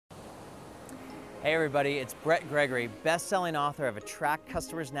Hey everybody, it's Brett Gregory, best-selling author of Attract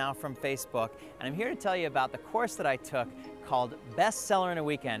Customers Now from Facebook, and I'm here to tell you about the course that I took called Bestseller in a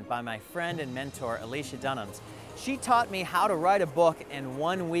Weekend by my friend and mentor, Alicia Dunhams. She taught me how to write a book in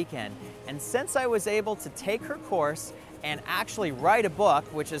one weekend, and since I was able to take her course and actually write a book,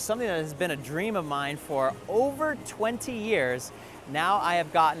 which is something that has been a dream of mine for over 20 years, now I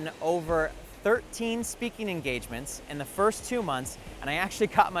have gotten over 13 speaking engagements in the first 2 months, and I actually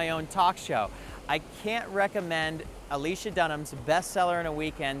got my own talk show. I can't recommend Alicia Dunham's Bestseller in a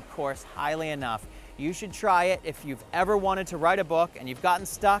Weekend course highly enough. You should try it if you've ever wanted to write a book and you've gotten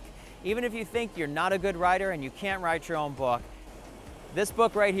stuck. Even if you think you're not a good writer and you can't write your own book, this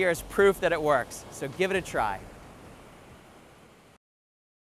book right here is proof that it works, so give it a try.